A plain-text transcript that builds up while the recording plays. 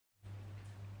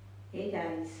Hey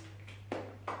guys,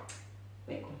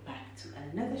 welcome back to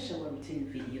another shower routine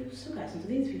video. So guys, in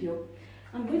today's video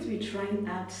I'm going to be trying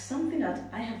out something that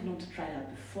I have not tried out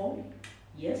before.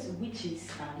 Yes, which is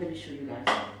let me show you guys,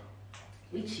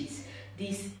 which is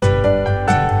this,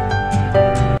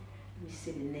 let me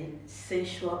say the name,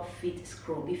 sensual fit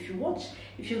scrub. If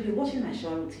you'll be watching my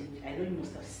shower routine, I know you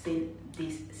must have seen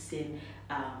this same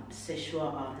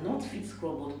sensual not fit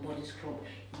scrub but body scrub.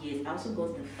 Yes, I also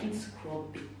got the fit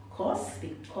scrub because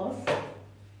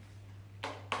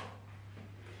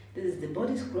this is the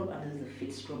body scrub and this is the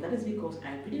fit scrub. That is because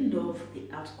I really love the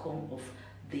outcome of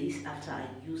this after I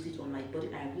used it on my body.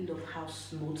 I really love how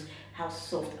smooth, how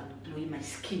soft and glowy my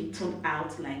skin turned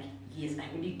out. Like, yes, I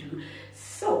really do.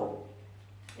 So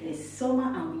it is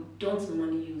summer and we don't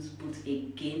normally use boots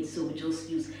again, so we just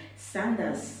use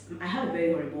sandals. I have a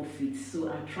very horrible feet, so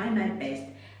I'm trying my best.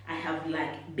 I have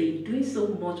like been doing so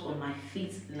much on my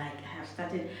feet, like I have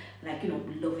started like, you know,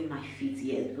 loving my feet,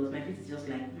 yes, because my feet is just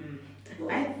like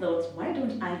I thought, why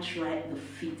don't I try the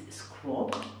feet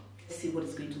scrub, see what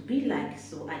it's going to be like.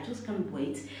 So I just can't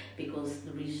wait, because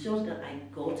the result that I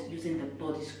got using the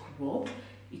body scrub,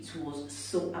 it was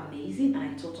so amazing, and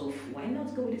I thought of why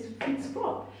not go with this feet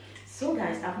scrub. So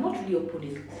guys, I've not really opened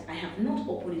it. I have not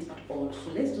opened it at all, so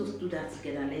let's just do that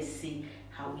together. Let's see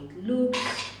how it looks.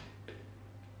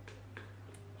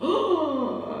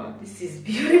 Oh, this is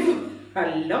beautiful.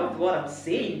 I love what I'm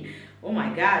seeing. Oh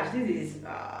my gosh, this is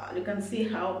you can see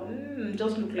how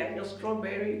just look like a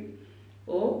strawberry.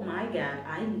 Oh my god,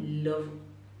 I love.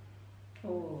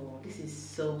 Oh, this is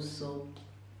so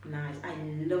nice. I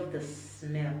love the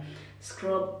smell.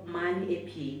 Scrub mani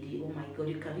APD. Oh my god,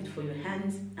 you can use it for your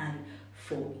hands and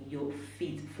for your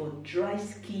feet, for dry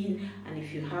skin, and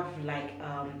if you have like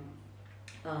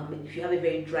if you have a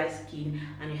very dry skin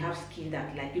and you have skin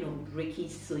that, like, you know, breaky,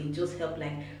 so it just help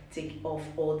like take off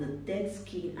all the dead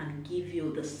skin and give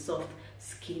you the soft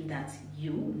skin that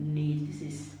you need. This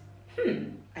is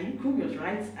are you curious,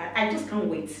 right? I just can't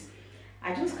wait.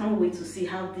 I just can't wait to see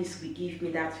how this will give me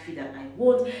that feel that I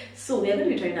want. So we are going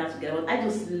to be trying that together. I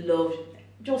just love,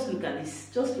 just look at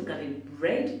this, just look at the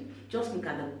red, just look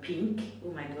at the pink.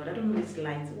 Oh my god, I don't know this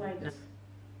light. Why not?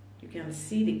 You can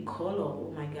see the color.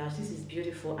 Oh my gosh, this is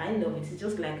beautiful. I love it. It's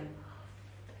just like, I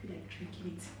feel like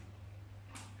drinking it.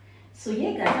 So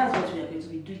yeah guys, that's what we are going to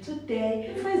be doing today.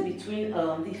 The difference between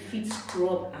the feet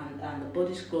scrub and the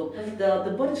body scrub,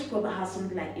 the body scrub has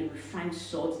something like a refined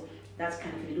salt that's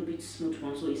kind of a little bit smooth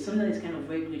one, so it's something that is kind of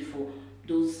very good for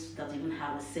those that even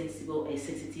have a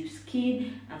sensitive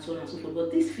skin and so on and so forth. But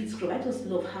this feet scrub, I just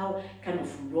love how kind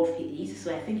of rough it is,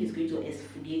 so I think it's going to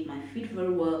exfoliate my feet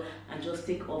very well and just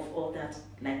take off all that,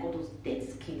 like all those dead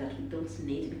skin that we don't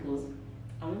need, because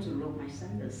I want to rock my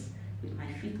sandals with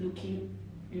my feet looking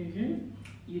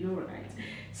you know, right?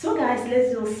 So guys,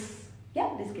 let's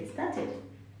get started.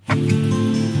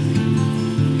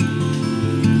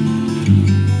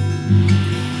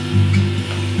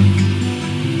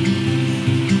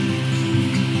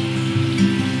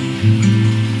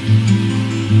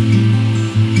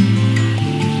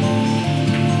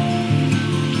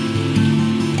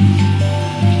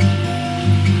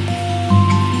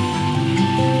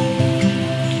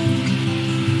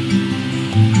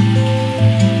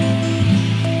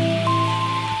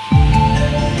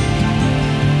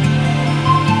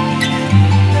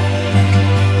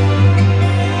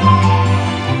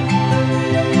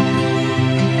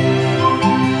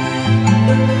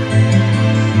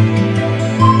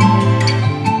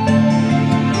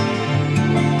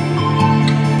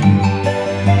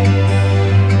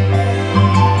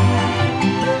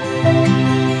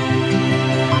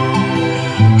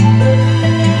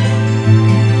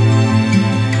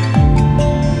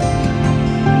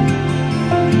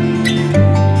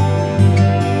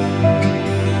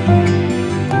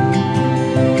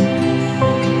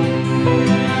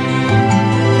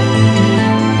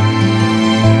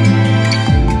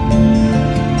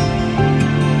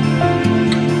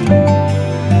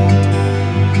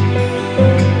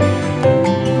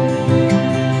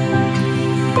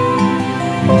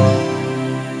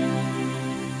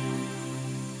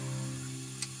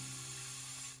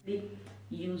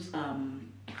 Use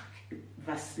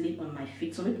Vaseline on my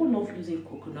feet. Some people love using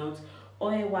coconut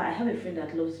oil. Well, I have a friend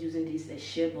that loves using this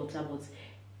shea butter, but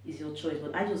it's your choice.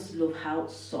 But I just love how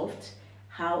soft,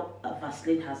 how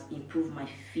Vaseline has improved my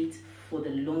feet for the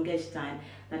longest time.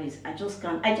 That is, I just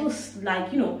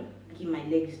like, you know, my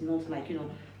leg is not like, you know,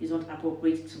 it's not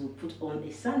appropriate to put on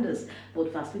a sandals,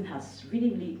 but Vaseline has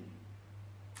really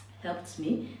helped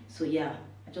me. So yeah,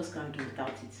 I just can't do without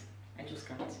it. I just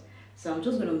can't. So I'm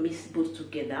just going to mix both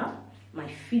together my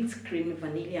feet cream,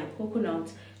 vanilla and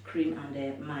coconut cream,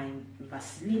 and my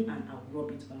Vaseline, and I'll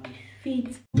rub it on my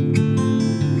feet.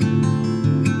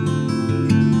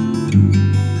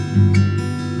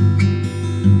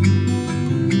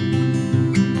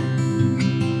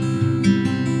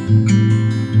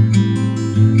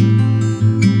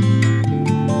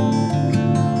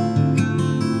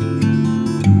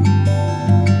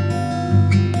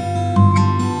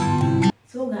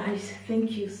 So guys,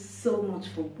 thank you so much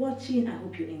for watching. I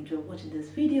hope you enjoy watching this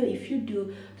video. If you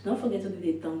do not forget to give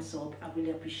it a thumbs up. I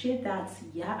really appreciate that.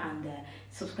 Yeah, and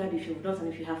subscribe if you've not,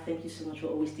 and if you have, thank you so much for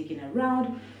always sticking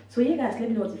around. So yeah guys, let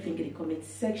me know what you think in the comment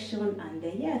section, and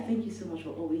yeah, thank you so much for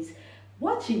always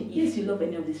watching. If you love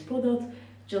any of this product,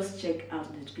 just check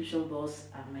out the description box.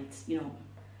 I might,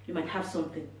 you might have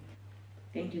something.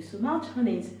 Thank you so much,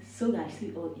 honeys. So guys, see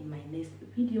you all in my next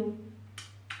video.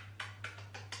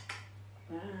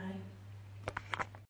 Bye.